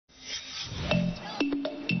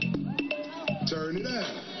Turn it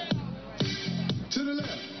out. To the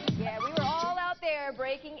left. Yeah, we were all out there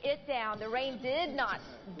breaking it down. The rain did not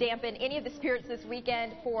dampen any of the spirits this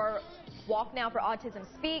weekend for Walk Now for Autism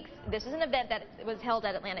Speaks. This is an event that was held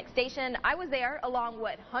at Atlantic Station. I was there along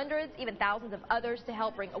with hundreds, even thousands of others to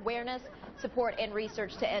help bring awareness, support, and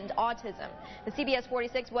research to end autism. The CBS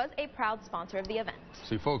 46 was a proud sponsor of the event.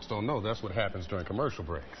 See, folks don't know that's what happens during commercial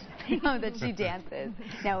breaks. I know that she dances.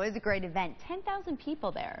 No, it was a great event. 10,000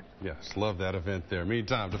 people there. Yes, love that event there.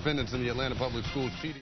 Meantime, defendants in the Atlanta Public Schools cheating.